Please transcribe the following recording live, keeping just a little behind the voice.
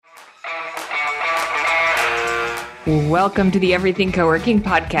Welcome to the Everything Co-working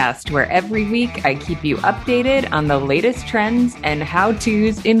podcast, where every week I keep you updated on the latest trends and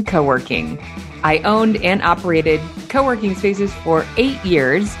how-tos in co-working. I owned and operated co-working spaces for 8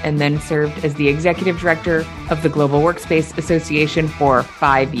 years and then served as the executive director of the Global Workspace Association for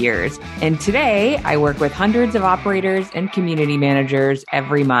 5 years. And today I work with hundreds of operators and community managers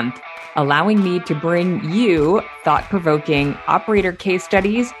every month, allowing me to bring you thought-provoking operator case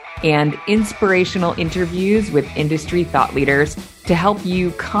studies and inspirational interviews with industry thought leaders to help you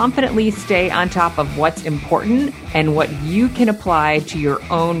confidently stay on top of what's important and what you can apply to your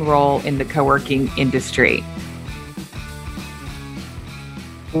own role in the co-working industry.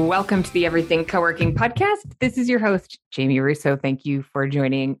 Welcome to the Everything Co-working podcast. This is your host, Jamie Russo. Thank you for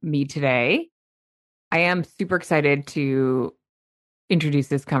joining me today. I am super excited to introduce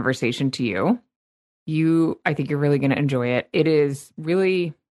this conversation to you. I think you're really going to enjoy it. It is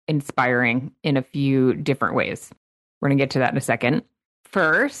really inspiring in a few different ways. We're going to get to that in a second.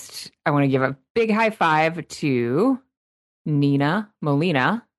 First, I want to give a big high five to Nina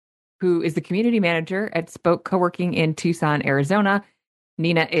Molina, who is the community manager at Spoke Co-working in Tucson, Arizona.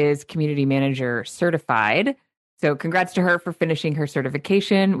 Nina is community manager certified. So congrats to her for finishing her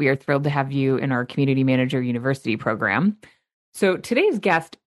certification. We are thrilled to have you in our Community Manager University program. So today's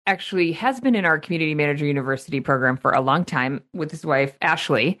guest actually has been in our Community Manager University program for a long time with his wife,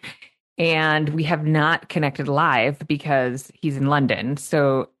 Ashley, and we have not connected live because he's in London.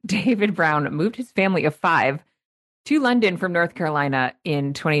 So David Brown moved his family of 5 to London from North Carolina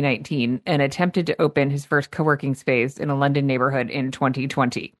in 2019 and attempted to open his first co-working space in a London neighborhood in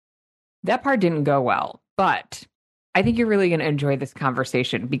 2020. That part didn't go well, but I think you're really going to enjoy this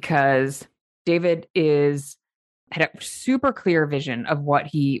conversation because David had a super clear vision of what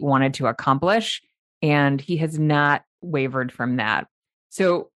he wanted to accomplish, and he has not wavered from that.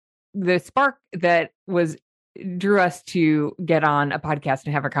 So the spark that drew us to get on a podcast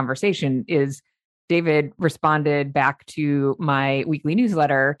and have a conversation is David responded back to my weekly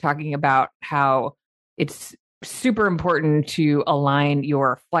newsletter talking about how it's super important to align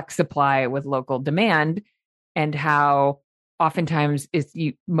your flex supply with local demand, and how oftentimes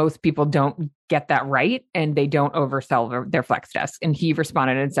most people don't get that right and they don't oversell their flex desk. And he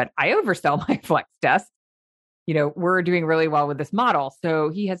responded and said, I oversell my flex desk. We're doing really well with this model.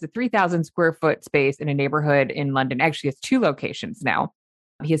 So he has a 3,000 square foot space in a neighborhood in London. Actually, he has 2 locations now.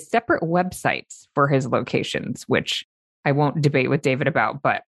 He has separate websites for his locations, which I won't debate with David about,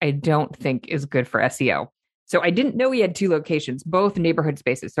 but I don't think is good for SEO. So I didn't know he had 2 locations, both neighborhood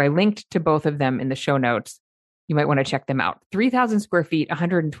spaces. So I linked to both of them in the show notes. You might want to check them out. 3,000 square feet,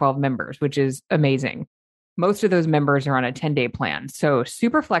 112 members, which is amazing. Most of those members are on a 10-day plan. So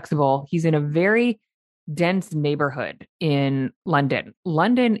super flexible. He's in a very dense neighborhood in London.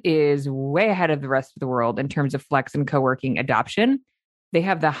 London is way ahead of the rest of the world in terms of flex and co-working adoption. They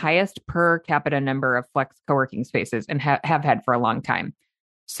have the highest per capita number of flex co-working spaces and have had for a long time.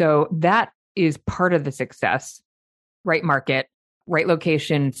 So that is part of the success. Right market, right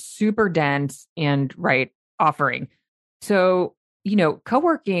location, super dense, and right offering. So,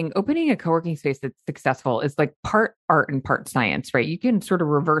 co-working, opening a co-working space that's successful is like part art and part science, right? You can sort of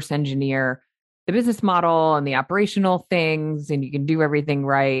reverse engineer the business model and the operational things, and you can do everything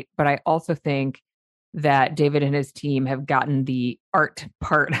right. But I also think that David and his team have gotten the art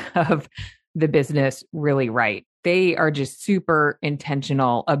part of the business really right. They are just super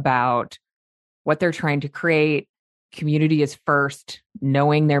intentional about what they're trying to create. Community is first,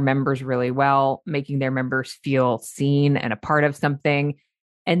 knowing their members really well, making their members feel seen and a part of something.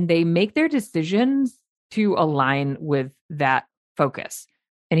 And they make their decisions to align with that focus.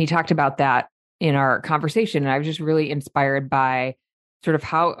 And he talked about that in our conversation. And I was just really inspired by sort of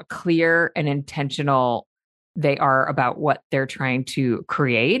how clear and intentional they are about what they're trying to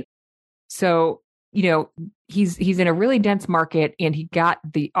create. So, he's in a really dense market and he got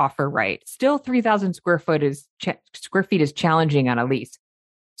the offer right. Still 3,000 square feet is challenging on a lease.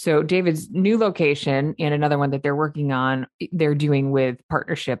 So David's new location and another one that they're working on, they're doing with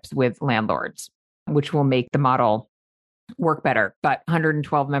partnerships with landlords, which will make the model work better. But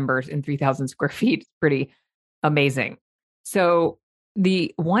 112 members in 3,000 square feet is pretty amazing. So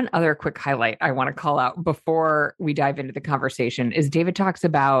the one other quick highlight I want to call out before we dive into the conversation is David talks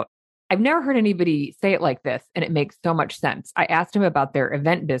about, I've never heard anybody say it like this, and it makes so much sense. I asked him about their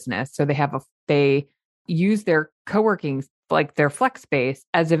event business. So they use their co-working, like their flex space,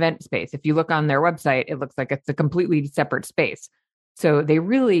 as event space. If you look on their website, it looks like it's a completely separate space. So they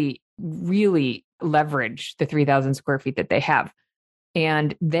really, really leverage the 3,000 square feet that they have.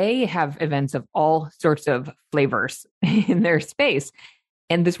 And they have events of all sorts of flavors in their space.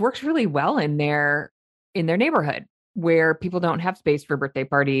 And this works really well in their neighborhood. where people don't have space for birthday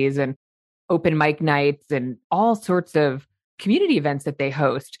parties and open mic nights and all sorts of community events that they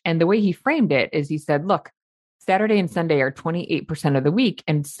host. And the way he framed it is he said, look, Saturday and Sunday are 28% of the week.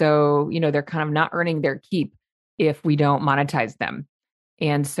 And so, they're kind of not earning their keep if we don't monetize them.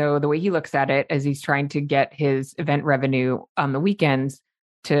 And so the way he looks at it is he's trying to get his event revenue on the weekends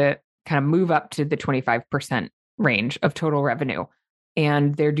to kind of move up to the 25% range of total revenue.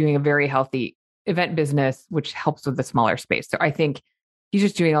 And they're doing a very healthy event business, which helps with the smaller space. So I think he's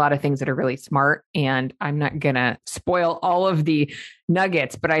just doing a lot of things that are really smart. And I'm not going to spoil all of the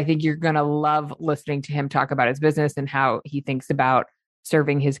nuggets, but I think you're going to love listening to him talk about his business and how he thinks about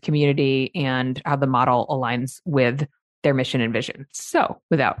serving his community and how the model aligns with their mission and vision. So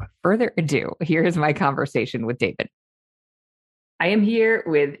without further ado, here's my conversation with David. I am here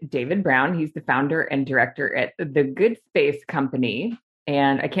with David Brown. He's the founder and director at the Good Space Company.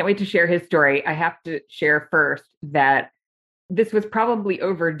 And I can't wait to share his story. I have to share first that this was probably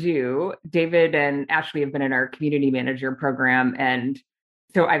overdue. David and Ashley have been in our community manager program. And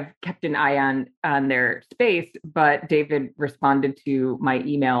so I've kept an eye on their space, but David responded to my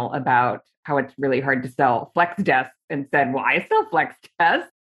email about how it's really hard to sell flex desks and said, well, I sell flex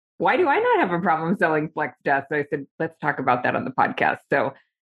desks. Why do I not have a problem selling flex desks? So I said, let's talk about that on the podcast. So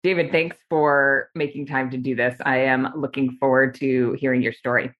David, thanks for making time to do this. I am looking forward to hearing your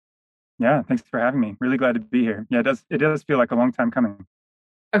story. Yeah, thanks for having me. Really glad to be here. Yeah, it does feel like a long time coming.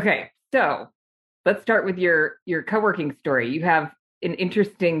 Okay, so let's start with your co-working story. You have an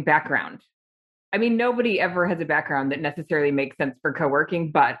interesting background. I mean, nobody ever has a background that necessarily makes sense for co-working,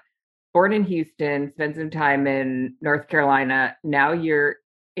 but born in Houston, spent some time in North Carolina. Now you're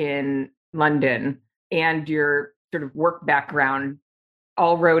in London, and your sort of work background,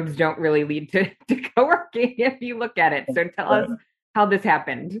 all roads don't really lead to co-working if you look at it. So tell us how this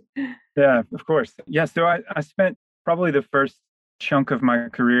happened. Yeah, of course. Yeah, so I spent probably the first chunk of my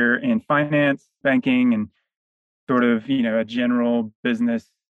career in finance, banking, and sort of, a general business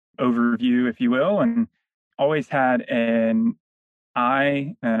overview, if you will, and always had an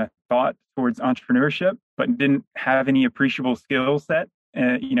eye and a thought towards entrepreneurship, but didn't have any appreciable skill set.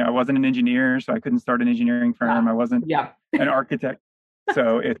 I wasn't an engineer, so I couldn't start an engineering firm. I wasn't an architect.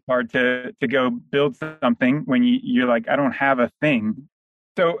 So it's hard to go build something when you're like, I don't have a thing.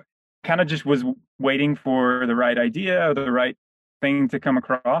 So kind of just was waiting for the right idea or the right thing to come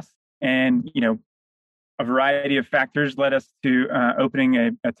across. And, a variety of factors led us to opening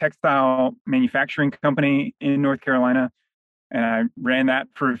a textile manufacturing company in North Carolina. And I ran that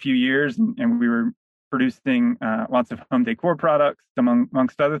for a few years, and we were producing lots of home decor products,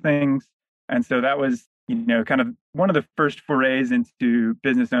 amongst other things. And so that was, kind of one of the first forays into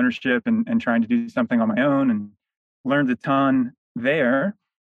business ownership and trying to do something on my own, and learned a ton there.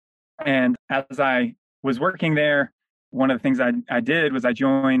 And as I was working there, one of the things I did was I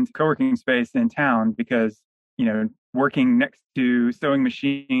joined co-working space in town because, working next to sewing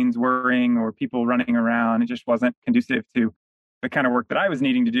machines, whirring, or people running around, it just wasn't conducive to the kind of work that I was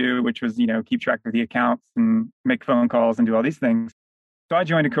needing to do, which was, keep track of the accounts and make phone calls and do all these things. So I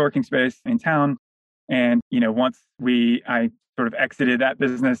joined a co-working space in town. And, once I sort of exited that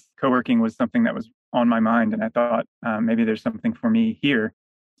business, co-working was something that was on my mind. And I thought maybe there's something for me here.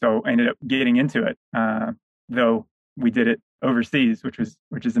 So I ended up getting into it, though we did it overseas, which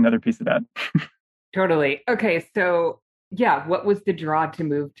is another piece of that. Totally. Okay. So what was the draw to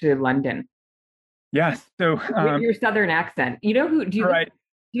move to London? Yeah. So your Southern accent. Do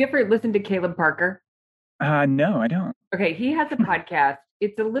you ever listen to Caleb Parker? No, I don't. Okay. He has a podcast.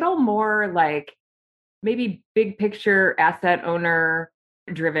 It's a little more like maybe big picture asset owner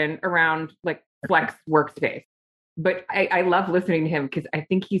driven around like flex workspace. But I love listening to him because I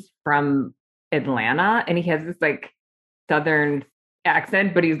think he's from Atlanta and he has this like Southern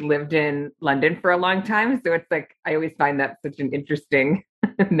accent, but he's lived in London for a long time. So it's like, I always find that such an interesting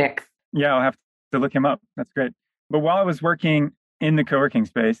mix. Yeah, I'll have to look him up. That's great. But while I was working in the co-working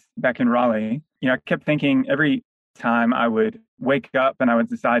space back in Raleigh, I kept thinking every time I would wake up and I would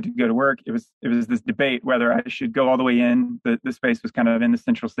decide to go to work, it was this debate whether I should go all the way in. The space was kind of in the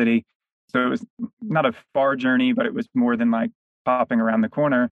central city. So it was not a far journey, but it was more than like popping around the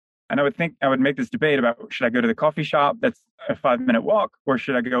corner. And I would make this debate about, should I go to the coffee shop that's a 5-minute walk, or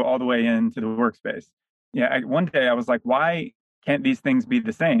should I go all the way into the workspace? One day I was like, why can't these things be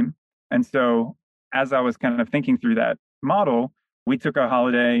the same? And so as I was kind of thinking through that model, we took a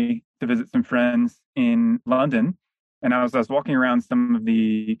holiday to visit some friends in London. And as I was walking around some of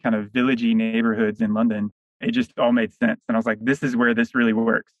the kind of villagey neighborhoods in London, it just all made sense. And I was like, this is where this really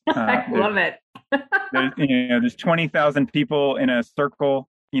works. I love it. There's 20,000 people in a circle,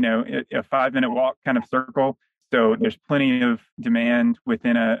 a 5-minute walk kind of circle. So there's plenty of demand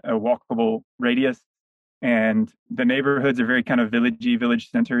within a walkable radius. And the neighborhoods are very kind of villagey,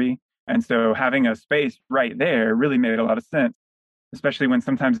 village centery. And so having a space right there really made a lot of sense, especially when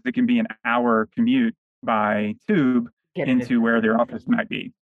sometimes it can be an hour commute by tube into where their office might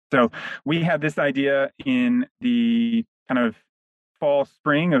be. So we had this idea in the kind of fall,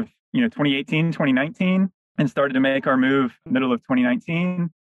 spring of 2018, 2019, and started to make our move middle of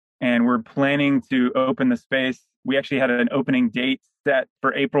 2019. And we're planning to open the space. We actually had an opening date set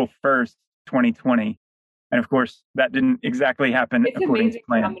for April 1st, 2020. And of course, that didn't exactly happen according to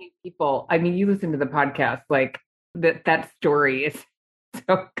plan. How many people, I mean, you listen to the podcast, like that story is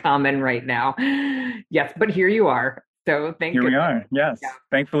so common right now. Yes, but here you are. So here we are. Yes. Yeah.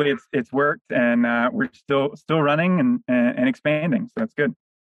 Thankfully it's worked, and we're still running and expanding. So that's good.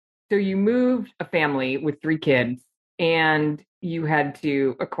 So you moved a family with 3 kids, and you had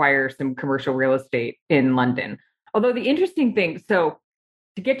to acquire some commercial real estate in London. Although the interesting thing, so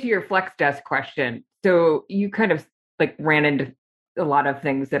to get to your FlexDesk question, so you kind of like ran into a lot of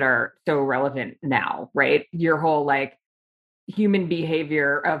things that are so relevant now, right? Your whole like human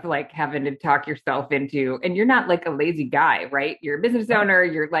behavior of like having to talk yourself into, and you're not like a lazy guy, right? You're a business owner,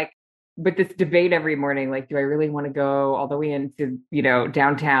 you're like, but this debate every morning, like, do I really want to go all the way into,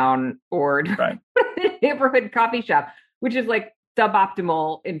 downtown or neighborhood coffee shop, which is like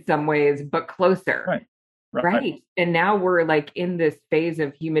suboptimal in some ways, but closer. Right. And now we're like in this phase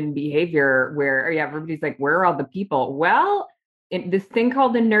of human behavior where everybody's like, where are all the people? Well, this thing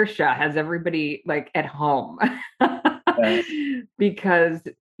called inertia has everybody like at home. Yes. Because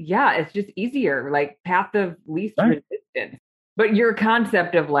it's just easier, like path of least resistance. But your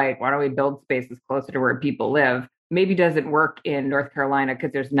concept of like, why don't we build spaces closer to where people live maybe doesn't work in North Carolina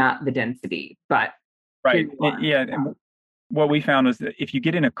because there's not the density. But and what we found was that if you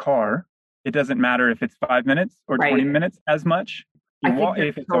get in a car, it doesn't matter if it's 5 minutes or 20 minutes as much.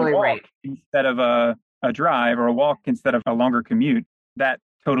 If it's totally a walk instead of a drive, or a walk instead of a longer commute, that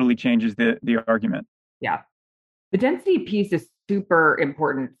totally changes the argument. Yeah. The density piece is super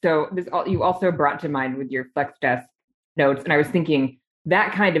important. So you also brought to mind with your FlexDesk notes. And I was thinking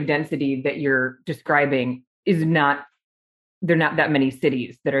that kind of density that you're describing there are not that many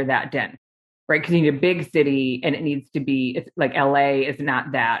cities that are that dense. Right, because you need a big city, and it needs to be. It's like LA is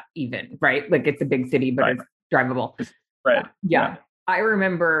not that even, right? Like it's a big city, but it's drivable. Right. Yeah, I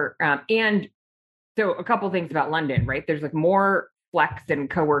remember, and so a couple things about London, right? There's like more flex and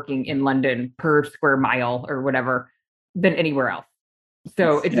co-working in London per square mile or whatever than anywhere else.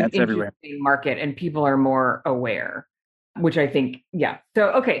 So it's an interesting everywhere. Market, and people are more aware, which I think,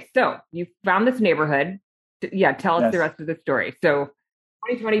 So so you found this neighborhood. Tell us the rest of the story. So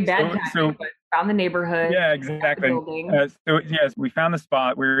 2020 bad time, but found the neighborhood. Yeah, exactly. We found the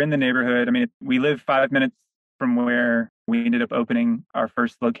spot. We were in the neighborhood. I mean, we live 5 minutes from where we ended up opening our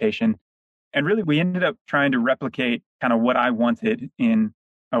first location. And really, we ended up trying to replicate kind of what I wanted in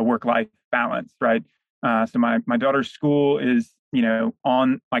a work-life balance, right? So my daughter's school is,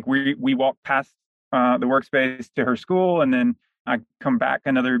 on, like we walk past the workspace to her school, and then I come back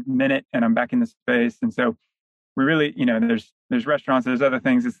another minute and I'm back in the space. And so we really, there's restaurants, there's other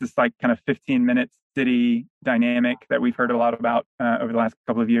things. It's this like kind of 15-minute city dynamic that we've heard a lot about over the last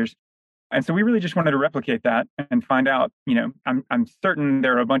couple of years. And so we really just wanted to replicate that and find out, I'm certain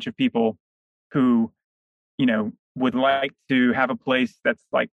there are a bunch of people who, would like to have a place that's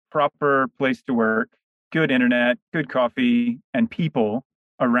like proper place to work, good internet, good coffee, and people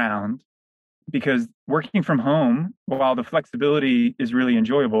around. Because working from home, while the flexibility is really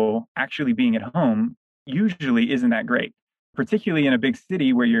enjoyable, actually being at home usually isn't that great, particularly in a big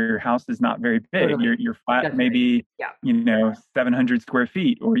city where your house is not very big. Totally. Your flat maybe 700 square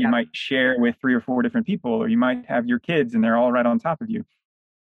feet, or you might share with 3 or 4 different people, or you might have your kids and they're all right on top of you.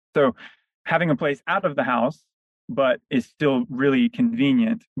 So having a place out of the house, but is still really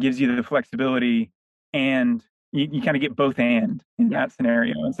convenient, gives you the flexibility, and you kind of get both in that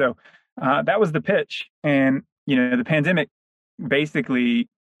scenario. And so that was the pitch. And, the pandemic basically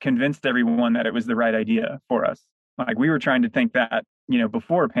convinced everyone that it was the right idea for us. Like we were trying to think that,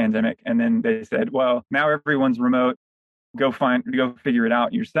 before pandemic, and then they said, well, now everyone's remote, go figure it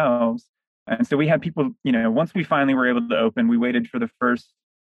out yourselves. And so we had people, once we finally were able to open, we waited for the first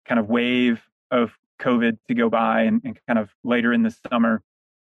kind of wave of COVID to go by, and kind of later in the summer,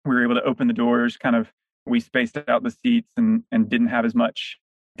 we were able to open the doors. We spaced out the seats and didn't have as much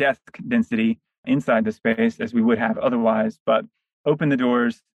desk density inside the space as we would have otherwise, but opened the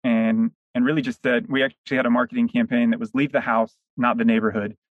doors and really just said, we actually had a marketing campaign that was leave the house, not the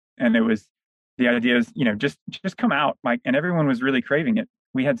neighborhood. And it was, the idea is, just come out, and everyone was really craving it.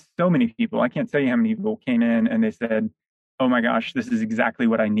 we had so many people. I can't tell you how many people came in and they said, oh my gosh, this is exactly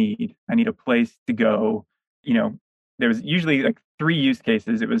what I need. I need a place to go. You know, there was usually like three use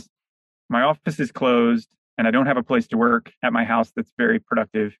cases. It was my office is closed and I don't have a place to work at my house that's very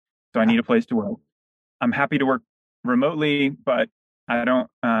productive. So I need a place to work. I'm happy to work remotely, but I don't,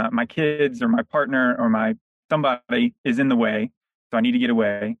 my kids or my partner or my somebody is in the way. So I need to get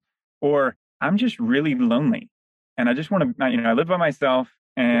away. Or I'm just really lonely and I just want to, I live by myself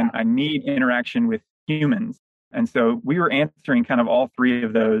and I need interaction with humans. And so we were answering kind of all three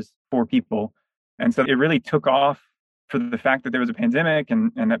of those for people. And so it really took off for the fact that there was a pandemic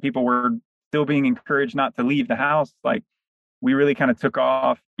and that people were still being encouraged not to leave the house. Like we really kind of took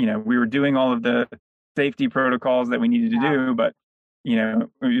off, we were doing all of the safety protocols that we needed to do, but it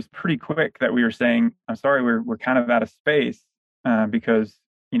was pretty quick that we were saying, I'm sorry, we're kind of out of space because,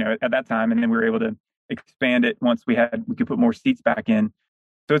 at that time, and then we were able to expand it once we could put more seats back in.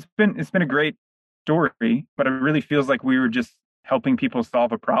 So it's been a great story, but it really feels like we were just helping people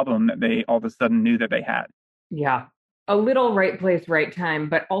solve a problem that they all of a sudden knew that they had. Yeah. A little right place, right time,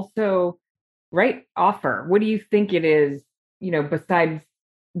 but also right offer. What do you think it is, besides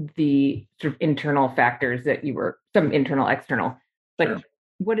the sort of internal factors that some internal, external, like sure.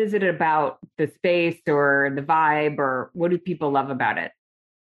 What is it about the space or the vibe or what do people love about it?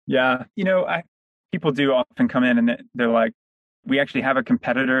 Yeah. People do often come in and they're like, we actually have a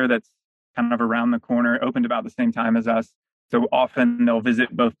competitor that's kind of around the corner, opened about the same time as us. So often they'll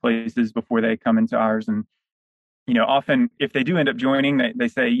visit both places before they come into ours. And, often if they do end up joining, they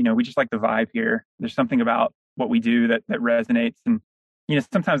say, we just like the vibe here. There's something about what we do that resonates. And,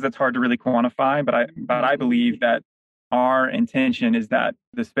 sometimes that's hard to really quantify, but I believe that our intention is that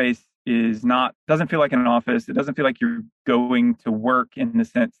the space doesn't feel like an office. It doesn't feel like you're going to work in the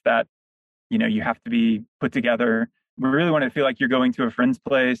sense that, you have to be put together. We really want to feel like you're going to a friend's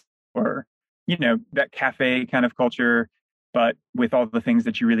place or, that cafe kind of culture, but with all the things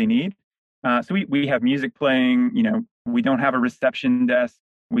that you really need. So we have music playing, we don't have a reception desk.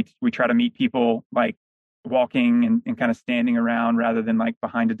 We try to meet people like walking and kind of standing around rather than like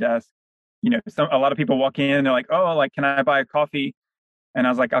behind a desk. A lot of people walk in, they're like, oh, like, can I buy a coffee? And I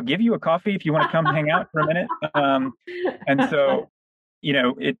was like, I'll give you a coffee if you want to come hang out for a minute. And so,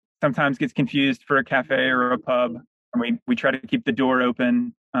 it sometimes gets confused for a cafe or a pub. And we try to keep the door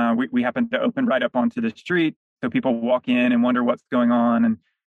open. We happen to open right up onto the street. So people walk in and wonder what's going on.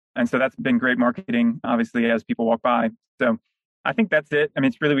 And so that's been great marketing, obviously, as people walk by. So I think that's it. I mean,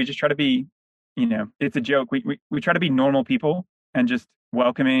 it's really, we just try to be, it's a joke. We try to be normal people and just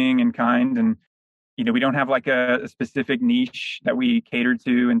welcoming and kind. And, we don't have like a specific niche that we cater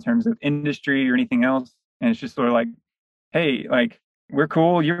to in terms of industry or anything else. And it's just sort of like, hey, like, we're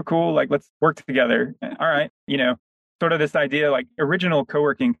cool, you're cool, like, let's work together. All right. Sort of this idea, like original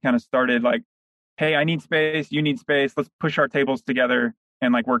co-working kind of started like, hey, I need space, you need space, let's push our tables together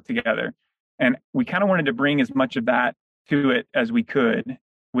and like work together. And we kind of wanted to bring as much of that to it as we could,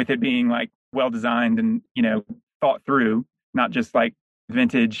 with it being like well designed and, thought through, not just like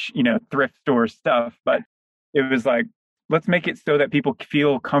vintage, thrift store stuff, but it was like, let's make it so that people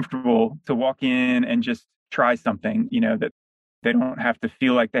feel comfortable to walk in and just try something, that they don't have to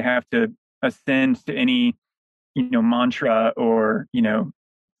feel like they have to ascend to any, mantra or,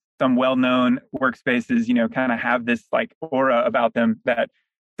 some well-known workspaces, kind of have this like aura about them that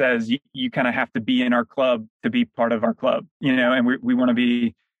says you kind of have to be in our club to be part of our club, and we want to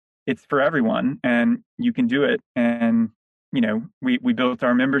be, it's for everyone and you can do it. And, we built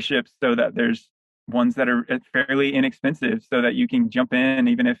our memberships so that there's ones that are fairly inexpensive so that you can jump in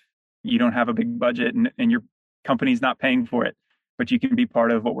even if you don't have a big budget and your company's not paying for it, but you can be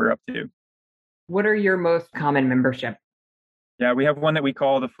part of what we're up to. What are your most common membership? Yeah, we have one that we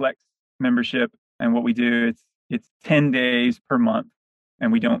call the Flex membership. And what we do, it's 10 days per month.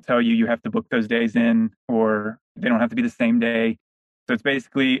 And we don't tell you have to book those days in, or they don't have to be the same day. So it's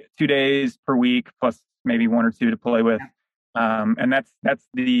basically 2 days per week plus maybe 1 or 2 to play with. And that's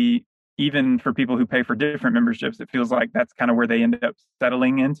even for people who pay for different memberships, it feels like that's kind of where they end up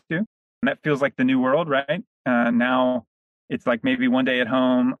settling into. And that feels like the new world, right? Now it's like maybe 1 day at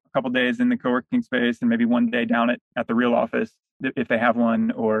home, a couple days in the co-working space, and maybe 1 day down at the real office if they have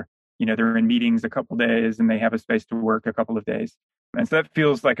one, or, they're in meetings a couple days and they have a space to work a couple of days. And so that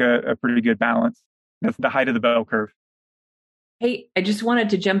feels like a pretty good balance. That's the height of the bell curve. Hey, I just wanted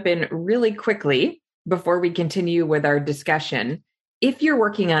to jump in really quickly before we continue with our discussion. If you're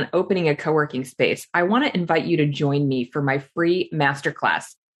working on opening a co-working space, I want to invite you to join me for my free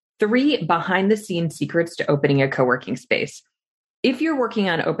masterclass, 3 behind the scenes secrets to opening a co-working space. if you're working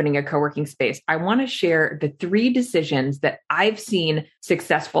on opening a co-working space, I want to share the 3 decisions that I've seen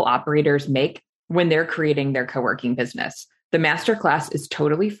successful operators make when they're creating their co-working business. The masterclass is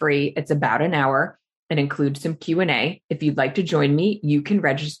totally free. It's about an hour. It includes some Q&A. If you'd like to join me, you can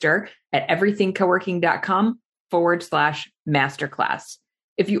register at everythingcoworking.com/masterclass.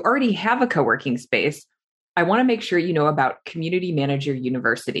 If you already have a co-working space, I want to make sure you know about Community Manager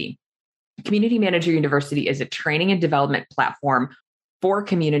University. Community Manager University is a training and development platform for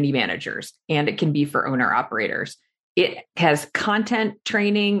community managers, and it can be for owner operators. It has content,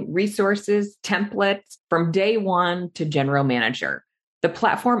 training, resources, templates from day one to general manager. The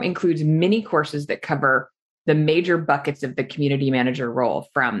platform includes mini courses that cover the major buckets of the community manager role,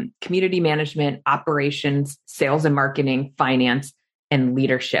 from community management, operations, sales and marketing, finance, and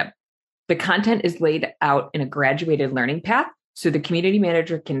leadership. The content is laid out in a graduated learning path, so the community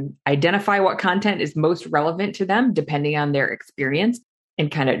manager can identify what content is most relevant to them depending on their experience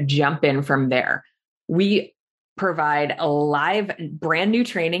and kind of jump in from there. We provide a live brand new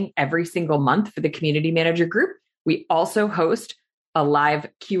training every single month for the community manager group. We also host a live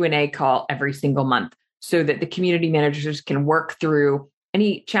Q&A call every single month so that the community managers can work through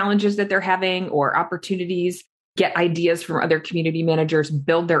any challenges that they're having or opportunities, get ideas from other community managers,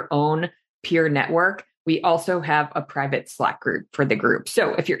 build their own peer network. We also have a private Slack group for the group.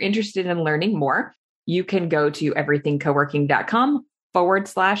 So if you're interested in learning more, you can go to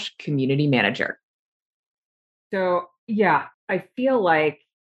everythingcoworking.com/community manager. So yeah, I feel like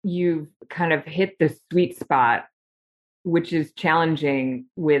you've kind of hit the sweet spot, which is challenging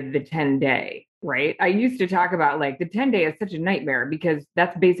with the 10-day, right? I used to talk about like the 10-day is such a nightmare because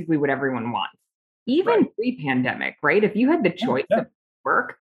that's basically what everyone wants. Even pre-pandemic, right? If you had the choice of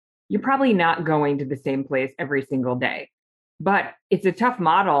work, you're probably not going to the same place every single day. But it's a tough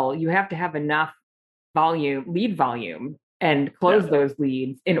model. You have to have enough lead volume, and close those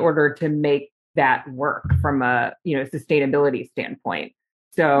leads in order to make that work from a sustainability standpoint.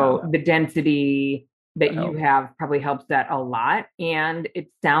 So the density that you have probably helps that a lot. And it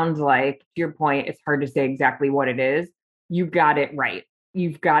sounds like, to your point, it's hard to say exactly what it is. You got it right.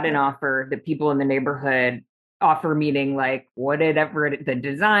 You've got an offer that people in the neighborhood offer, meaning like whatever the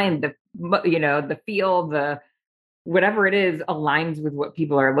design, the feel, the whatever it is aligns with what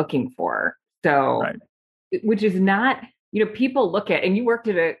people are looking for. So, which is not, people look at, and you worked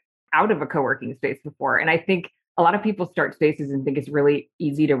out of a co-working space before. And I think a lot of people start spaces and think it's really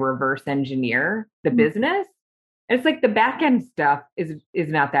easy to reverse engineer the business. And it's like the back end stuff is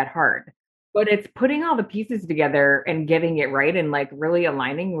not that hard, but it's putting all the pieces together and getting it right and like really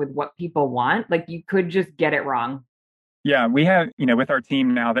aligning with what people want. Like you could just get it wrong. Yeah, we have, with our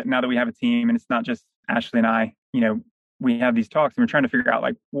team now that we have a team and it's not just Ashley and I, we have these talks and we're trying to figure out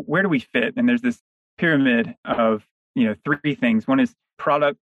like, where do we fit? And there's this pyramid of, 3 things. One is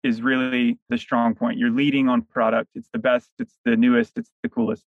product is really the strong point. You're leading on product. It's the best. It's the newest. It's the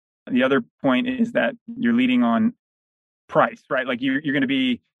coolest. The other point is that you're leading on price, right? Like you're going to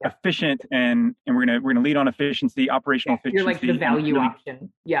be efficient and we're going to lead on efficiency, operational efficiency. You're like the value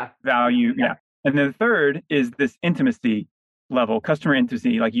option. Yeah. Value. Yeah. And then the third is this intimacy level, customer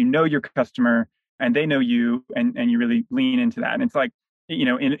intimacy. Like, your customer and they know you and you really lean into that. And it's like,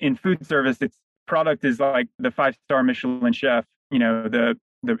 in food service, product is like the 5-star Michelin chef, the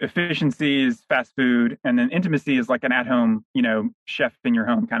efficiency is fast food, and then intimacy is like an at-home, chef in your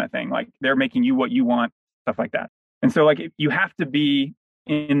home kind of thing. Like they're making you what you want, stuff like that. And so like you have to be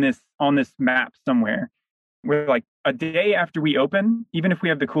on this map somewhere where like a day after we open, even if we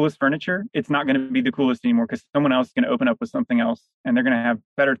have the coolest furniture, it's not going to be the coolest anymore because someone else is going to open up with something else and they're going to have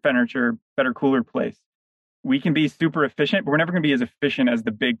better furniture, better, cooler place. We can be super efficient, but we're never going to be as efficient as the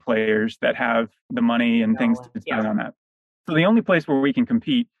big players that have the money and things to spend on that. So the only place where we can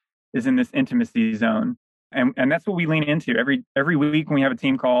compete is in this intimacy zone. And that's what we lean into every week when we have a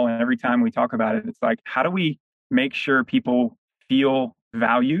team call and every time we talk about it. It's like, how do we make sure people feel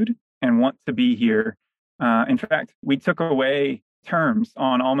valued and want to be here? In fact, we took away terms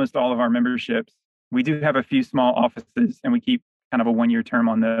on almost all of our memberships. We do have a few small offices and we keep kind of a 1-year term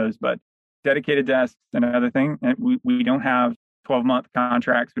on those, but dedicated desks and another thing. And we don't have 12-month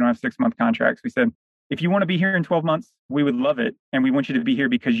contracts. We don't have 6-month contracts. We said, if you want to be here in 12 months, we would love it. And we want you to be here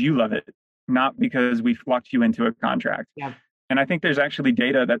because you love it, not because we've locked you into a contract. Yeah. And I think there's actually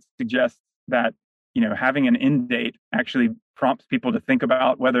data that suggests that, having an end date actually prompts people to think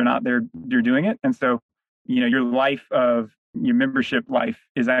about whether or not they're doing it. And so, your membership life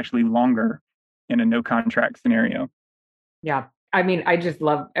is actually longer in a no contract scenario. Yeah. I mean, I just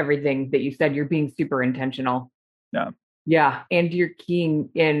love everything that you said. You're being super intentional. Yeah. Yeah. And you're keying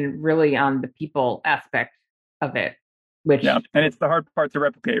in really on the people aspect of it. which Yeah. And it's the hard part to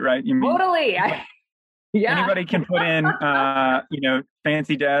replicate, right? You mean totally, yeah, anybody can put in,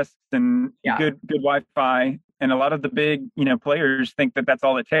 fancy desks and yeah, good Wi-Fi. And a lot of the big, players think that that's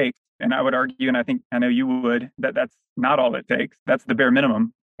all it takes. And I would argue, and I know you would, that that's not all it takes. That's the bare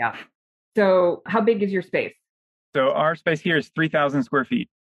minimum. yeah. So how big is your space? So our space here is 3,000 square feet.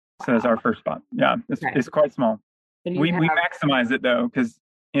 So that's our first spot. Yeah, Okay. it's quite small. And you We have, maximize it though, because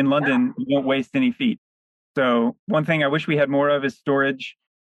in London, you don't waste any feet. So one thing I wish we had more of is storage.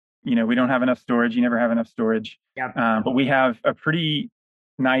 We don't have enough storage. You never have enough storage. yeah, But we have a pretty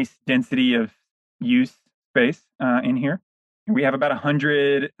nice density of use space in here. And we have about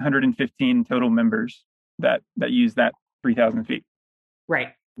 100, 115 total members that use that 3,000 feet.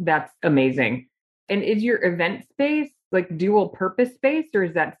 right. That's amazing. And is your event space like dual purpose space or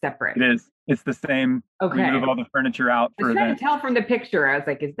is that separate? It is. It's the same. Okay. We move all the furniture out I for was trying to events. tell from the picture. I was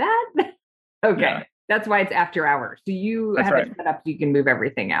like, is that okay? Yeah. That's why it's after hours. So you That's have right. it set up so you can move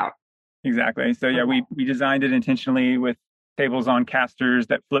everything out. Exactly. So yeah, Okay. we designed it intentionally with tables on casters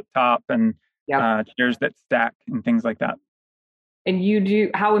that flip top and Yep. chairs that stack and things like that. And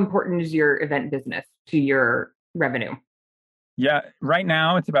how important is your event business to your revenue? Yeah, right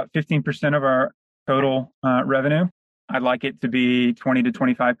now it's about 15% of our total revenue. I'd like it to be 20 to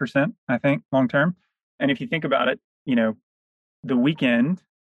 25%, I think, long term. And if you think about it, the weekend,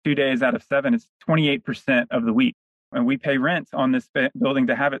 2 days out of 7, it's 28% of the week. And we pay rent on this building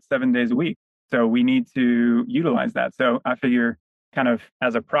to have it 7 days a week. So we need to utilize that. So I figure kind of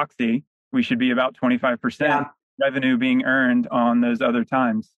as a proxy, we should be about 25% Yeah. revenue being earned on those other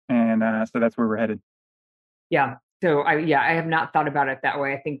times. And so that's where we're headed. Yeah. So I have not thought about it that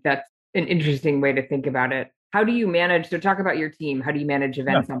way. I think that's an interesting way to think about it. How do you manage? So talk about your team. How do you manage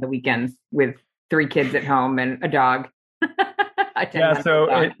events on the weekends with 3 kids at home and a dog? Yeah,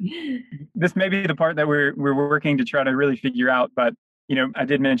 so this may be the part that we're working to try to really figure out. But I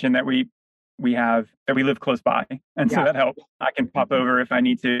did mention that we live close by, and so that helps. I can pop over if I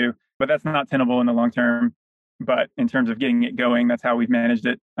need to, but that's not tenable in the long term. But in terms of getting it going, that's how we've managed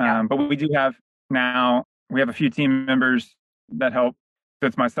it. But we do have now. We have a few team members that help. So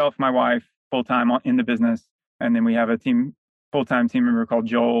it's myself, my wife, full time in the business, and then we have a full time team member called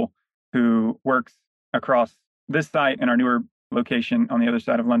Joel who works across this site and our newer location on the other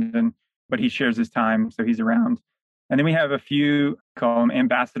side of London, but he shares his time, so he's around. And then we have a few, call them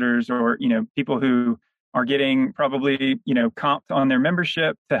ambassadors, or people who are getting probably comped on their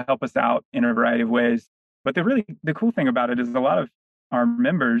membership to help us out in a variety of ways. But the cool thing about it is a lot of our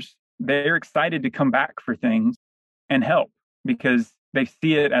members, they're excited to come back for things and help because they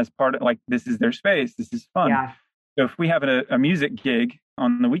see it as part of, like, this is their space, this is fun. Yeah. So if we have a music gig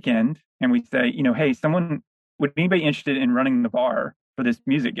on the weekend and we say, hey, would anybody interested in running the bar for this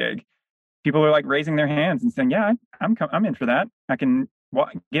music gig? People are like raising their hands and saying, yeah, I'm in for that. I can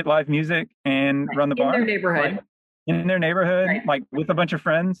get live music and run the bar in their neighborhood. In their neighborhood, Right. like with a bunch of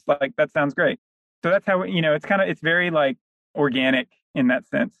friends. Like, that sounds great. So that's how, it's very like organic in that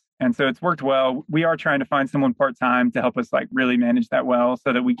sense. And so it's worked well. We are trying to find someone part-time to help us like really manage that well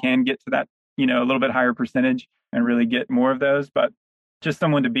so that we can get to that, a little bit higher percentage and really get more of those. But just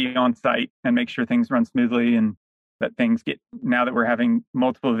someone to be on site and make sure things run smoothly and that things now that we're having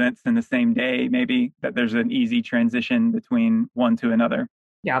multiple events in the same day, maybe that there's an easy transition between one to another.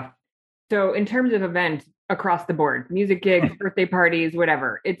 Yeah. So in terms of events across the board, music gigs, birthday parties,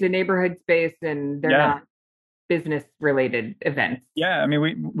 whatever, it's a neighborhood space and they're not business related events. Yeah. I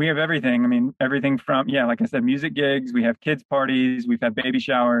mean, we have everything. I mean, everything from, like I said, music gigs, we have kids parties, we've had baby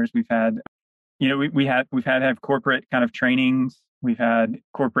showers, we've had, we've had to have corporate kind of trainings. We've had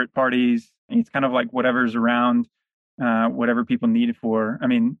corporate parties. It's kind of like whatever's around, whatever people need it for. I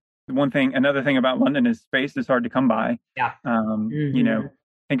mean, another thing about London is space is hard to come by. Yeah.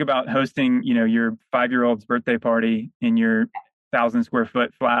 Think about hosting, your 5-year-old's birthday party in your 1,000 square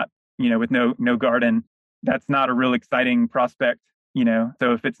foot flat, with no garden. That's not a real exciting prospect,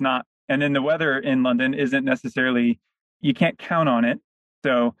 So if it's not, and then the weather in London isn't necessarily, you can't count on it.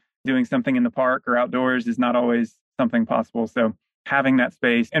 So doing something in the park or outdoors is not always something possible. So having that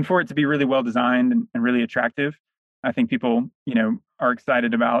space and for it to be really well designed and really attractive, I think people, are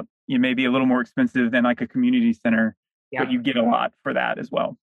excited about. It may be a little more expensive than like a community center, but you get a lot for that as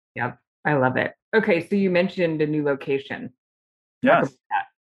well. Yep. I love it. Okay. So you mentioned a new location. Yes.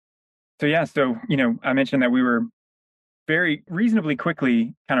 So, I mentioned that we were very reasonably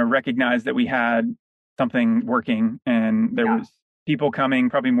quickly kind of recognized that we had something working and there was people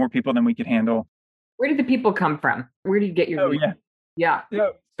coming, probably more people than we could handle. Where did the people come from? Where did you get your leads? Yeah.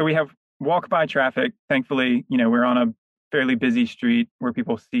 So we have walk by traffic. Thankfully, we're on a fairly busy street where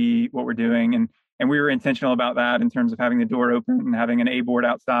people see what we're doing. And we were intentional about that in terms of having the door open and having an A board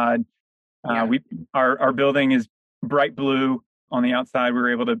outside. Yeah. Our building is bright blue on the outside. We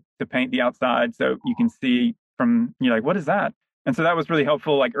were able to paint the outside so you can see from, you're like, what is that? And so that was really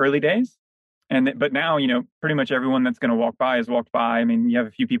helpful, like early days. But now, pretty much everyone that's going to walk by has walked by. I mean, you have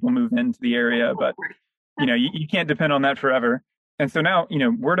a few people move into the area, but you can't depend on that forever. And so now,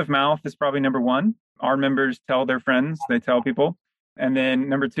 word of mouth is probably number one. Our members tell their friends, they tell people. And then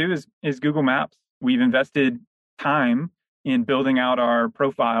number two is Google Maps. We've invested time in building out our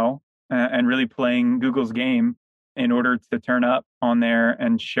profile and really playing Google's game in order to turn up on there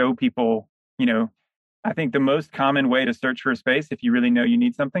and show people, I think the most common way to search for a space, if you really know you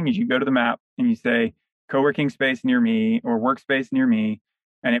need something, is you go to the map and you say co-working space near me or workspace near me,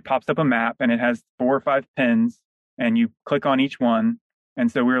 and it pops up a map and it has 4 or 5 pins and you click on each one.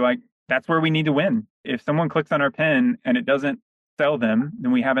 And so we're like, that's where we need to win. If someone clicks on our pin and it doesn't sell them,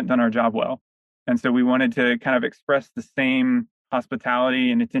 then we haven't done our job well. And so we wanted to kind of express the same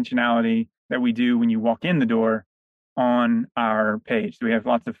hospitality and intentionality that we do when you walk in the door on our page. So we have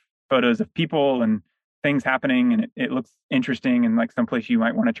lots of photos of people and things happening, and it looks interesting and like someplace you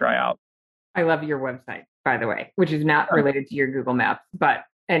might want to try out. I love your website, by the way, which is not related to your Google Maps, your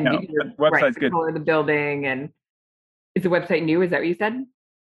website's good. Color of the building, and is the website new? Is that what you said?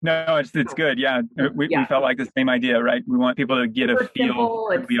 No, it's good. Yeah, we felt like the same idea, right? We want people to get a feel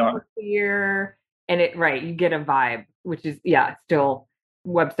of who we are. Clear, and you get a vibe, which is still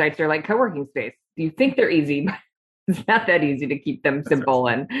websites are like co-working space. You think they're easy, but it's not that easy to keep them simple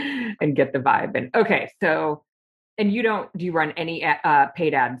and get the vibe. And okay, so do you run any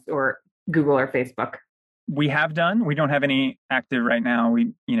paid ads or Google or Facebook? We have done. We don't have any active right now.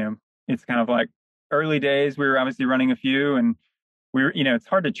 It's kind of like early days. We were obviously running a few, and it's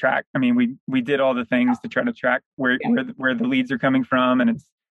hard to track. I mean, we did all the things to try to track where the leads are coming from, and it's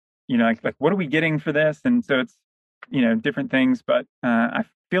like what are we getting for this? And so it's different things. But I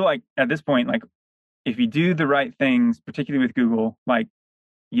feel like at this point, like if you do the right things, particularly with Google, like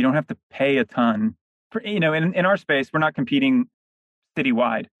you don't have to pay a ton. In our space, we're not competing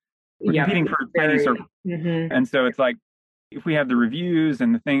citywide. We're competing for tiny circles. Mm-hmm. And so it's like if we have the reviews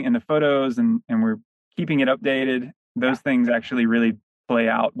and the photos and we're keeping it updated, those things actually really play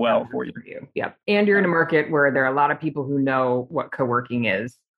out well for you. Yeah. And you're in a market where there are a lot of people who know what co-working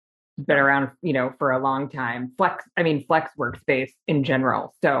is. It's been around, for a long time. Flex workspace in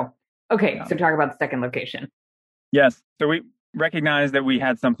general. So, okay. So talk about the second location. Yes. So we recognized that we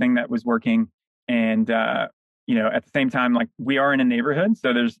had something that was working, and, at the same time, like we are in a neighborhood.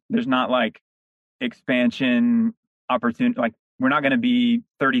 So there's not like expansion opportunity. Like we're not going to be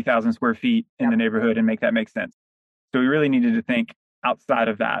 30,000 square feet in the neighborhood and make that make sense. So we really needed to think outside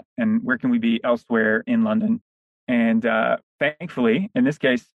of that and where can we be elsewhere in London? And thankfully, in this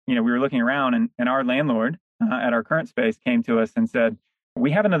case, we were looking around and our landlord at our current space came to us and said,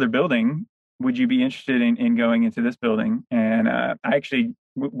 we have another building. Would you be interested in going into this building? And I actually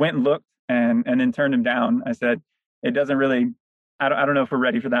went and looked and then turned him down. I said, it doesn't really, I don't know if we're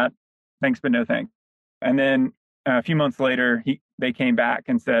ready for that. Thanks, but no thanks. And then a few months later, they came back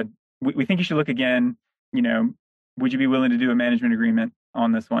and said, we think you should look again. Would you be willing to do a management agreement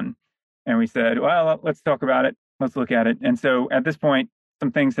on this one? And we said, well, let's talk about it. Let's look at it. And so at this point,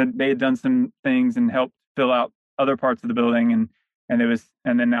 they had done some things and helped fill out other parts of the building. And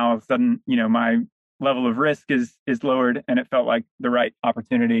then now all of a sudden, my level of risk is lowered, and it felt like the right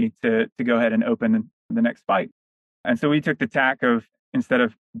opportunity to go ahead and open the next site. And so we took the tack of, instead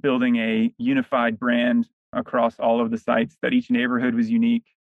of building a unified brand across all of the sites, that each neighborhood was unique,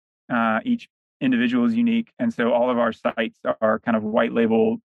 each individual is unique. And so all of our sites are kind of white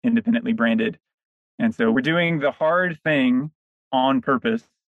label, independently branded. And so we're doing the hard thing on purpose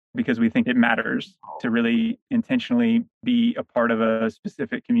because we think it matters to really intentionally be a part of a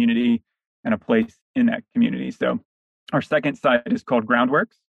specific community and a place in that community. So our second site is called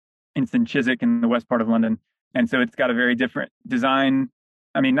Groundworks. It's in Chiswick in the west part of London. And so it's got a very different design.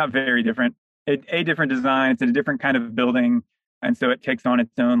 I mean, not very different, a different design. It's a different kind of building. And so it takes on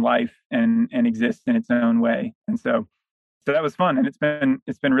its own life and exists in its own way. And so that was fun. And it's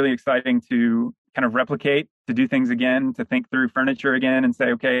been really exciting to kind of replicate, to do things again, to think through furniture again and say,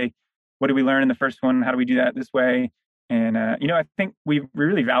 okay, what did we learn in the first one? How do we do that this way? And, I think we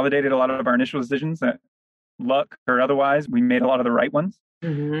really validated a lot of our initial decisions, that luck or otherwise, we made a lot of the right ones.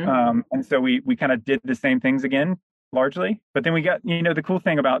 Mm-hmm. And so we kind of did the same things again, largely. But then we got, the cool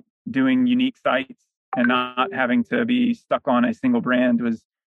thing about doing unique sites and not having to be stuck on a single brand was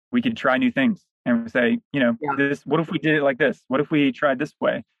we could try new things and say, this, what if we did it like this? What if we tried this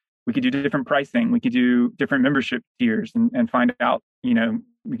way? We could do different pricing. We could do different membership tiers and find out,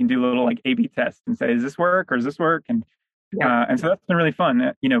 we can do a little like A/B test and say, does this work or does this work? And so that's been really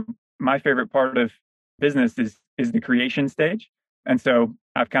fun. My favorite part of business is the creation stage. And so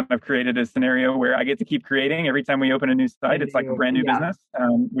I've kind of created a scenario where I get to keep creating every time we open a new site. It's like a brand new business,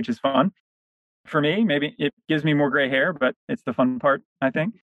 which is fun. For me, maybe it gives me more gray hair, but it's the fun part, I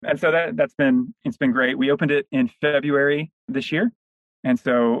think. And so it's been great. We opened it in February this year. And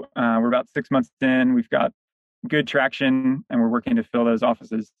so we're about 6 months in. We've got good traction and we're working to fill those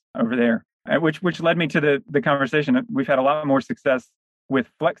offices over there, which led me to the conversation. We've had a lot more success with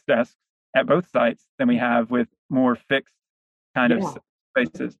flex desks at both sites than we have with more fixed kind of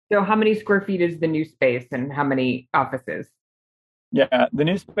spaces. So how many square feet is the new space and how many offices? Yeah, the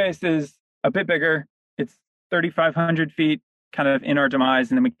new space is a bit bigger. It's 3,500 feet kind of in our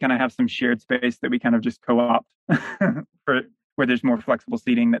demise. And then we kind of have some shared space that we kind of just co-opt for where there's more flexible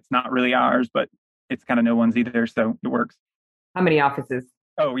seating that's not really ours, but it's kind of no one's either. So it works. How many offices?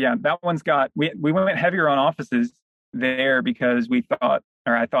 Oh yeah, that one's got, we went heavier on offices there because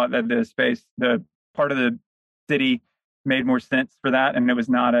I thought that the part of the city made more sense for that. And it was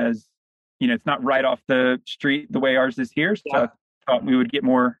not as, it's not right off the street the way ours is here. So I thought we would get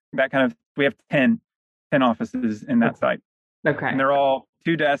more that kind of, we have 10 offices in that site. Okay. And they're all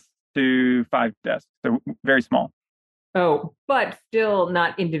 2 desks to 5 desks. So very small. Oh, but still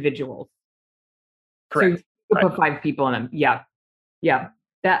not individuals. Correct. So you put 5 people in them. Yeah. Yeah.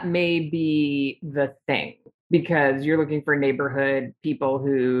 That may be the thing because you're looking for neighborhood people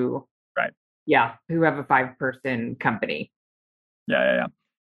who, who have a 5-person company. Yeah.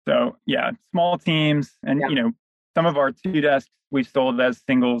 So small teams and, some of our 2 desks we've sold as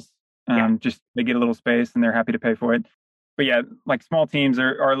singles. Just they get a little space and they're happy to pay for it. But like small teams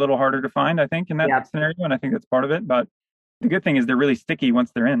are a little harder to find, I think, in that scenario. And I think that's part of it. But the good thing is they're really sticky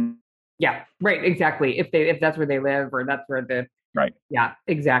once they're in. Yeah, right. Exactly. If that's where they live or that's where right. Yeah,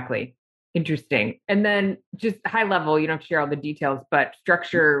 exactly. Interesting. And then just high level, you don't have to share all the details, but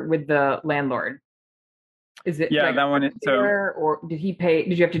structure with the landlord. Is it that one? Or did he pay?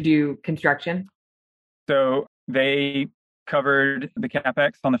 Did you have to do construction? So they covered the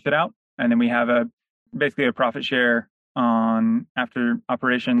CapEx on the fit out. And then we have basically a profit share on after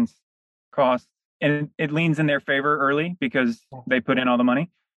operations costs. And it leans in their favor early because they put in all the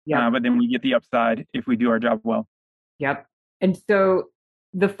money. Yeah. But then we get the upside if we do our job well. Yep. And so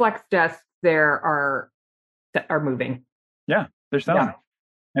the flex desks there are moving. Yeah, they're selling. Yeah.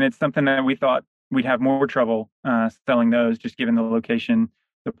 And it's something that we thought we'd have more trouble selling those just given the location,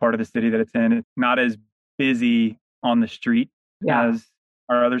 the part of the city that it's in. It's not as busy on the street as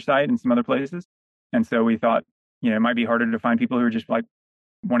our other site and some other places. And so we thought, it might be harder to find people who are just like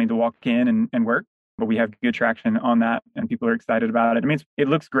wanting to walk in and work, but we have good traction on that and people are excited about it. I mean, it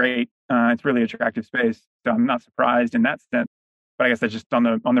looks great. It's really attractive space. So I'm not surprised in that sense. But I guess that's just on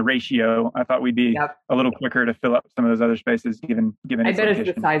the ratio. I thought we'd be a little quicker to fill up some of those other spaces given I bet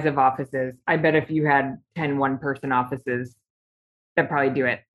it's the size of offices. I bet if you had 10 one-person offices, that'd probably do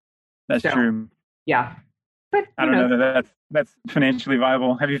it. That's true. Yeah. But I don't know that that's financially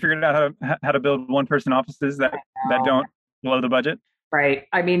viable. Have you figured out how to build one-person offices that don't blow the budget? Right.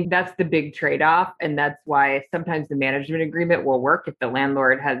 I mean, that's the big trade-off. And that's why sometimes the management agreement will work if the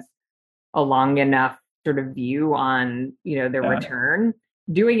landlord has a long enough sort of view on, their return.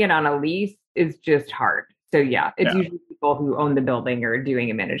 Doing it on a lease is just hard. So it's usually people who own the building or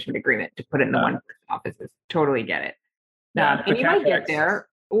doing a management agreement to put it in the one-person offices. Totally get it. And you might get there,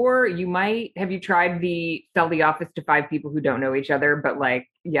 or you might, have you tried sell the office to 5 people who don't know each other, but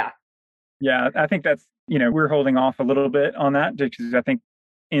Yeah, I think that's, we're holding off a little bit on that because I think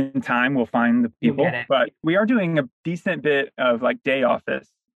in time we'll find the people, but we are doing a decent bit of like day office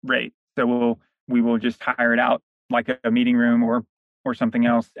rate. So we will just hire it out like a meeting room or something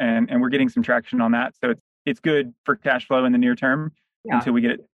else. And we're getting some traction on that. So it's good for cash flow in the near term until we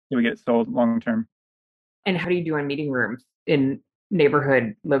get it sold long term. And how do you do on meeting rooms in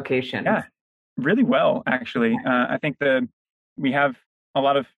neighborhood locations? Yeah, really well, actually. I think we have a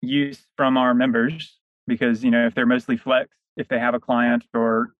lot of use from our members because, if they're mostly flex, if they have a client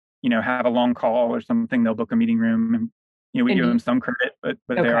or, have a long call or something, they'll book a meeting room and, we give them some credit, but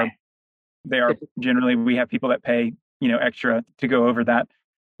they are generally, we have people that pay, extra to go over that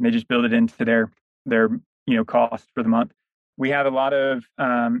and they just build it into their cost for the month. We have a lot of,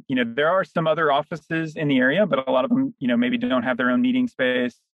 there are some other offices in the area, but a lot of them, maybe don't have their own meeting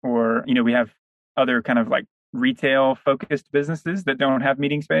space or, we have other kind of like retail focused businesses that don't have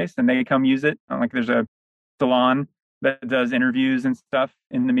meeting space and they come use it. Like there's a salon that does interviews and stuff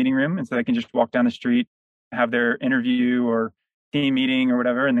in the meeting room. And so they can just walk down the street, have their interview or team meeting or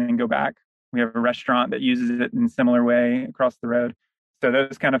whatever, and then go back. We have a restaurant that uses it in a similar way across the road. So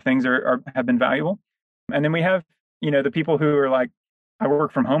those kind of things have been valuable. And then we have, the people who are like, I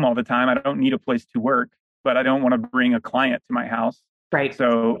work from home all the time. I don't need a place to work, but I don't want to bring a client to my house. Right.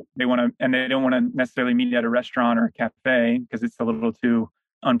 So they don't want to necessarily meet at a restaurant or a cafe because it's a little too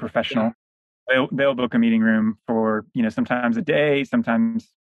unprofessional. Yeah. They'll book a meeting room for, sometimes a day, sometimes,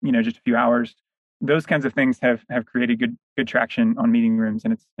 just a few hours. Those kinds of things have created good traction on meeting rooms,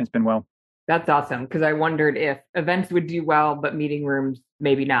 and it's been well. That's awesome, because I wondered if events would do well, but meeting rooms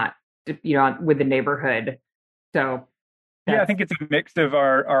maybe not, with the neighborhood. So yeah, I think it's a mix of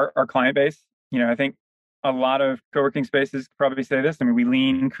our client base. I think a lot of co-working spaces probably say this. I mean, we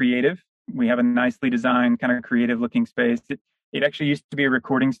lean creative. We have a nicely designed kind of creative looking space. It actually used to be a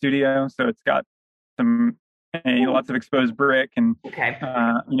recording studio, so it's got some lots of exposed brick and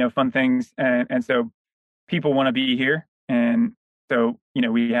fun things, and so people want to be here. And so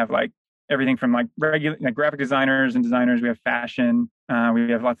we have like everything from like regular graphic designers and designers. We have fashion.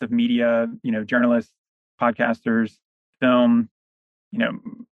 We have lots of media. Journalists, podcasters, film.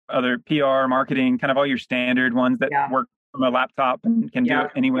 Other PR, marketing, kind of all your standard ones that work from a laptop and can do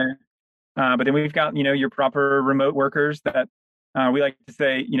it anywhere. But then we've got, your proper remote workers that we like to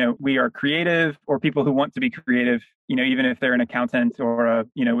say, we are creative, or people who want to be creative, even if they're an accountant or,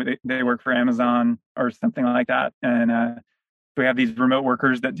 they work for Amazon or something like that. And we have these remote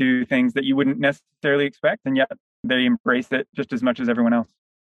workers that do things that you wouldn't necessarily expect, and yet they embrace it just as much as everyone else.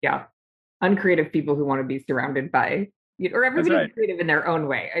 Yeah. Uncreative people who want to be surrounded by, or everybody's creative in their own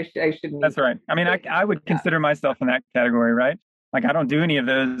way. I shouldn't. That's right. I mean, I would consider myself in that category, right? Like, I don't do any of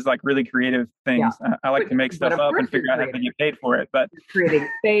those like really creative things. Yeah. I like to make stuff up and figure out how to get paid for it. But you're creating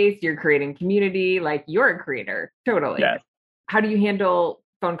space, you're creating community. Like, you're a creator, totally. Yes. How do you handle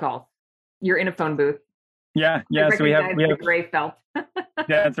phone calls? You're in a phone booth. Yeah. So we have gray felt. Yeah,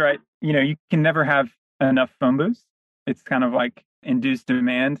 that's right. You can never have enough phone booths. It's kind of like induced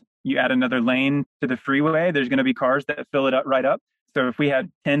demand. You add another lane to the freeway, there's going to be cars that fill it up right up. So if we had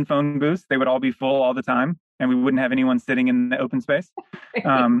 10 phone booths, they would all be full all the time, and we wouldn't have anyone sitting in the open space.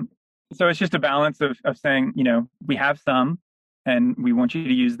 So it's just a balance of saying, we have some and we want you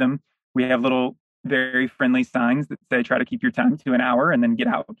to use them. We have little very friendly signs that say, try to keep your time to an hour and then get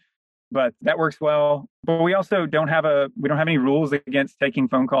out. But that works well. But we also don't have any rules against taking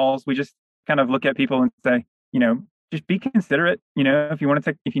phone calls. We just kind of look at people and say, just be considerate. If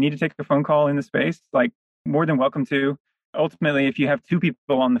you need to take a phone call in the space, like, more than welcome to. Ultimately, if you have two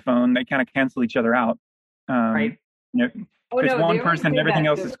people on the phone, they kind of cancel each other out. Right. If it's one person and everything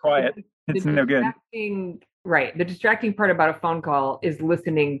else is quiet, it's no good. Right. The distracting part about a phone call is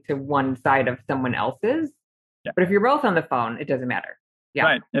listening to one side of someone else's. Yeah. But if you're both on the phone, it doesn't matter. Yeah.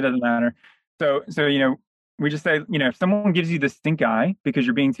 Right. It doesn't matter. So we just say, if someone gives you the stink eye because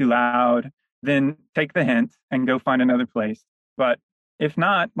you're being too loud, then take the hint and go find another place. But if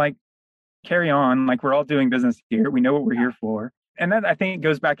not, like, carry on. Like, we're all doing business here. We know what we're here for. And that, I think,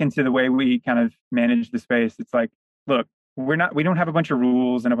 goes back into the way we kind of manage the space. It's like, look, we don't have a bunch of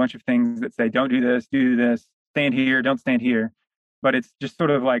rules and a bunch of things that say, don't do this, stand here, don't stand here. But it's just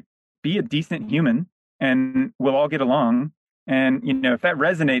sort of like, be a decent human and we'll all get along. And, if that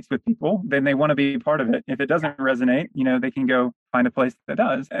resonates with people, then they want to be part of it. If it doesn't resonate, they can go find a place that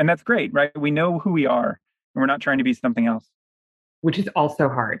does. And that's great, right? We know who we are, and we're not trying to be something else. Which is also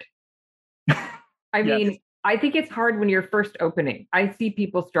hard. I mean, I think it's hard when you're first opening. I see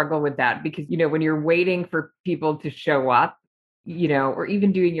people struggle with that because, when you're waiting for people to show up, or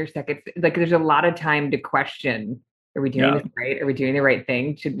even doing your seconds, like, there's a lot of time to question, are we doing this right? Are we doing the right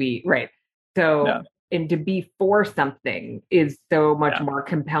thing? Should we? Right. So, and to be for something is so much more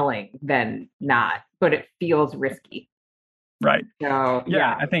compelling than not, but it feels risky. Right. So,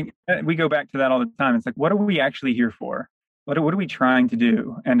 I think we go back to that all the time. It's like, what are we actually here for? What are we trying to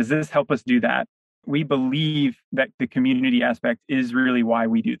do? And does this help us do that? We believe that the community aspect is really why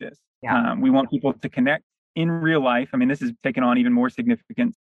we do this. Yeah. We want people to connect in real life. I mean, this has taken on even more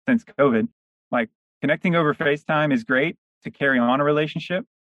significance since COVID. Like, connecting over FaceTime is great to carry on a relationship.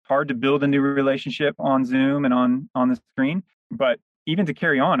 Hard to build a new relationship on Zoom and on the screen. But even to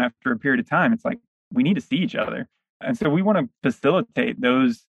carry on after a period of time, it's like, we need to see each other. And so we want to facilitate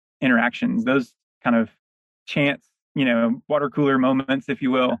those interactions, those kind of chance, water cooler moments, if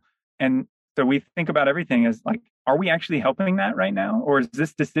you will. And so we think about everything as like, are we actually helping that right now? Or is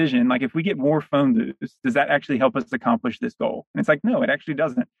this decision, like, if we get more phone booths, does that actually help us accomplish this goal? And it's like, no, it actually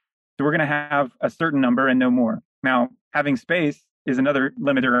doesn't. So we're going to have a certain number and no more. Now, having space is another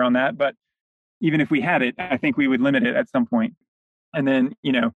limiter on that. But even if we had it, I think we would limit it at some point. And then,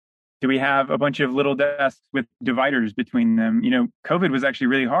 do we have a bunch of little desks with dividers between them? COVID was actually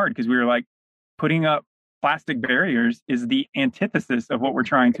really hard because we were like putting up plastic barriers is the antithesis of what we're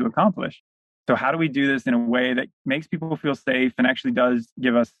trying to accomplish. So how do we do this in a way that makes people feel safe and actually does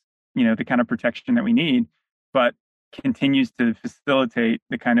give us, the kind of protection that we need, but continues to facilitate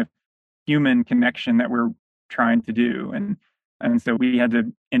the kind of human connection that we're trying to do? And so we had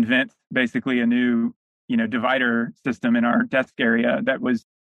to invent basically a new, divider system in our desk area that was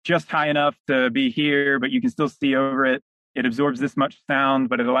just high enough to be here, but you can still see over it. It absorbs this much sound,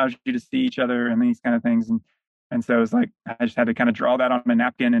 but it allows you to see each other and these kind of things. And so it's like, I just had to kind of draw that on a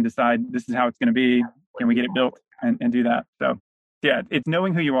napkin and decide this is how it's going to be. Can we get it built and do that? So yeah, it's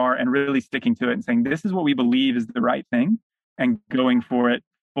knowing who you are and really sticking to it and saying, this is what we believe is the right thing and going for it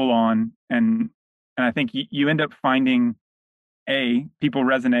full on. And I think you end up finding people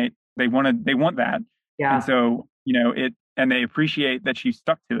resonate. They want that. Yeah. And so, and they appreciate that you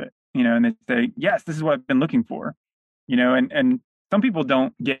stuck to it, and they say, yes, this is what I've been looking for, and some people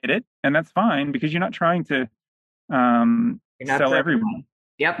don't get it, and that's fine because you're not trying to sell everyone.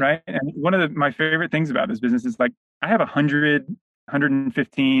 Yep. Right. And one of my favorite things about this business is like, I have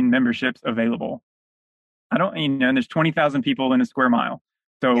 115 memberships available. I don't, and there's 20,000 people in a square mile.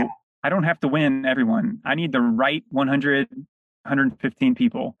 So yeah. I don't have to win everyone. I need the right 115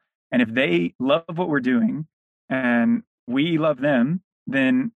 people. And if they love what we're doing and we love them,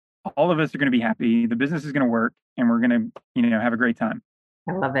 then all of us are going to be happy. The business is going to work and we're going to, have a great time.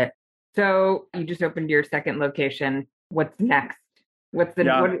 I love it. So you just opened your second location. What's next? What do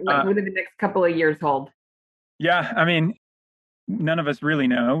the next couple of years hold? Yeah, I mean, none of us really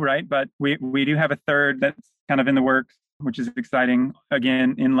know, right? But we do have a third that's kind of in the works, which is exciting.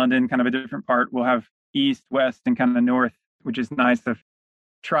 Again, in London, kind of a different part. We'll have east, west, and kind of north, which is nice. I've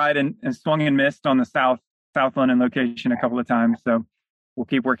tried and swung and missed on the South London location a couple of times. So we'll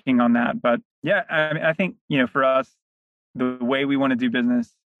keep working on that. But yeah, I think, for us, the way we want to do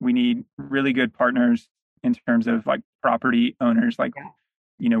business, we need really good partners in terms of like property owners. Like,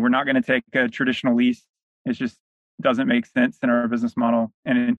 we're not going to take a traditional lease. It just doesn't make sense in our business model.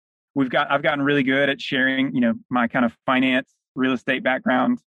 And I've gotten really good at sharing, my kind of finance, real estate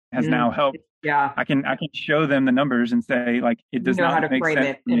background has now helped. Yeah. I can show them the numbers and say, like, it does not make sense. How to frame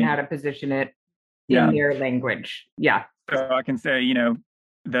it and how to position it in their language. Yeah. So I can say,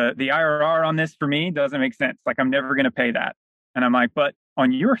 the IRR on this for me doesn't make sense. Like, I'm never going to pay that. And I'm like, but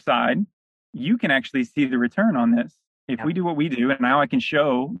on your side, you can actually see the return on this. If we do what we do, and now I can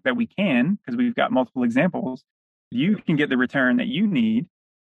show that we can, because we've got multiple examples, you can get the return that you need,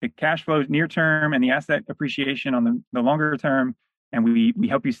 the cash flow near term and the asset appreciation on the longer term. And we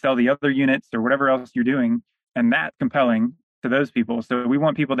help you sell the other units or whatever else you're doing. And that's compelling to those people. So we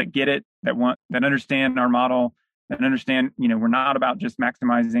want people that get it, that understand our model, that understand, we're not about just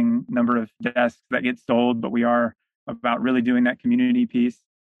maximizing number of desks that get sold, but we are about really doing that community piece.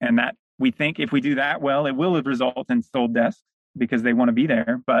 And that we think if we do that well, it will result in sold desks because they want to be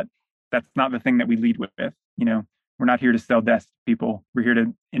there. But that's not the thing that we lead with. We're not here to sell desks to people. We're here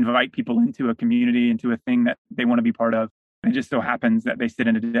to invite people into a community, into a thing that they want to be part of. It just so happens that they sit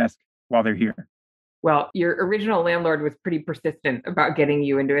in a desk while they're here. Well, your original landlord was pretty persistent about getting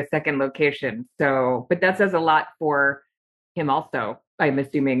you into a second location. So, but that says a lot for him also, I'm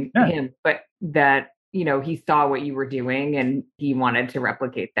assuming him, but that, he saw what you were doing and he wanted to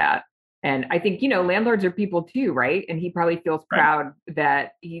replicate that. And I think, landlords are people too, right? And he probably feels proud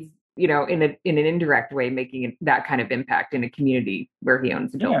that he's, in an indirect way, making that kind of impact in a community where he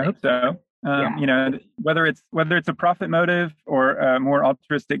owns a building. Yeah, I hope so. Whether it's a profit motive or a more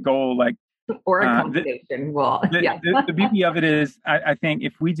altruistic goal, like, or a combination. The beauty of it is, I think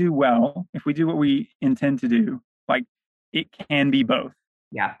if we do well, if we do what we intend to do, like, it can be both.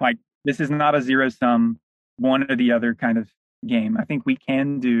 Yeah. Like, this is not a zero sum, one or the other kind of game. I think we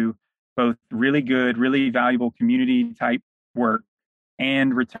can do both really good, really valuable community type work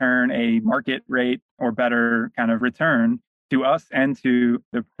and return a market rate or better kind of return to us and to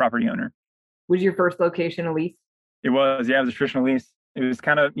the property owner. Was your first location a lease? It was a traditional lease. It was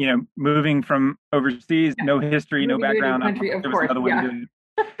kind of, moving from overseas, no history, no background. Country, of course, another way to do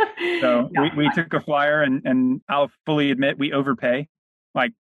it. So we took a flyer and I'll fully admit we overpay.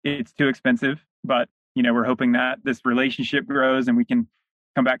 Like, it's too expensive, but, we're hoping that this relationship grows and we can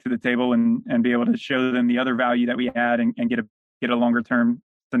come back to the table and be able to show them the other value that we add and get a longer term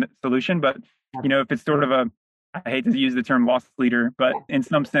solution. But, if it's sort of I hate to use the term loss leader, but in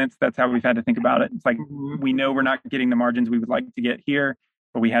some sense, that's how we've had to think about it. It's like, we know we're not getting the margins we would like to get here,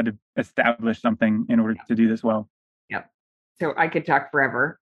 but we had to establish something in order to do this well. Yep. So I could talk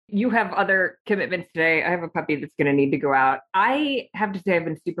forever. You have other commitments today. I have a puppy that's going to need to go out. I have to say I've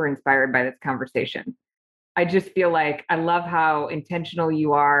been super inspired by this conversation. I just feel like I love how intentional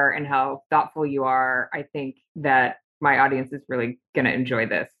you are and how thoughtful you are. I think that my audience is really going to enjoy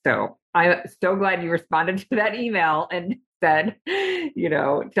this. So I'm so glad you responded to that email and said,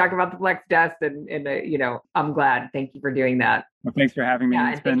 talk about the Flex Desk and I'm glad. Thank you for doing that. Well, thanks for having me.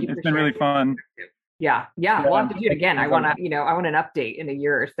 Yeah, it's been really fun. Yeah. We'll have to do it again. I want an update in a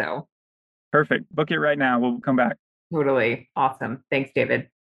year or so. Perfect. Book it right now. We'll come back. Totally. Awesome. Thanks, David.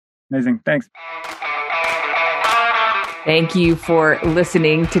 Amazing. Thanks. Thank you for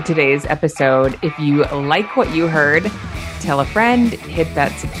listening to today's episode. If you like what you heard, tell a friend, hit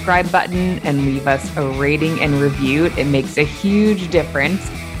that subscribe button, and leave us a rating and review. It makes a huge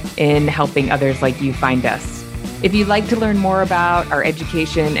difference in helping others like you find us. If you'd like to learn more about our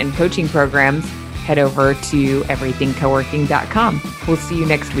education and coaching programs, head over to everythingcoworking.com. We'll see you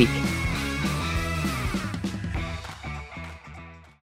next week.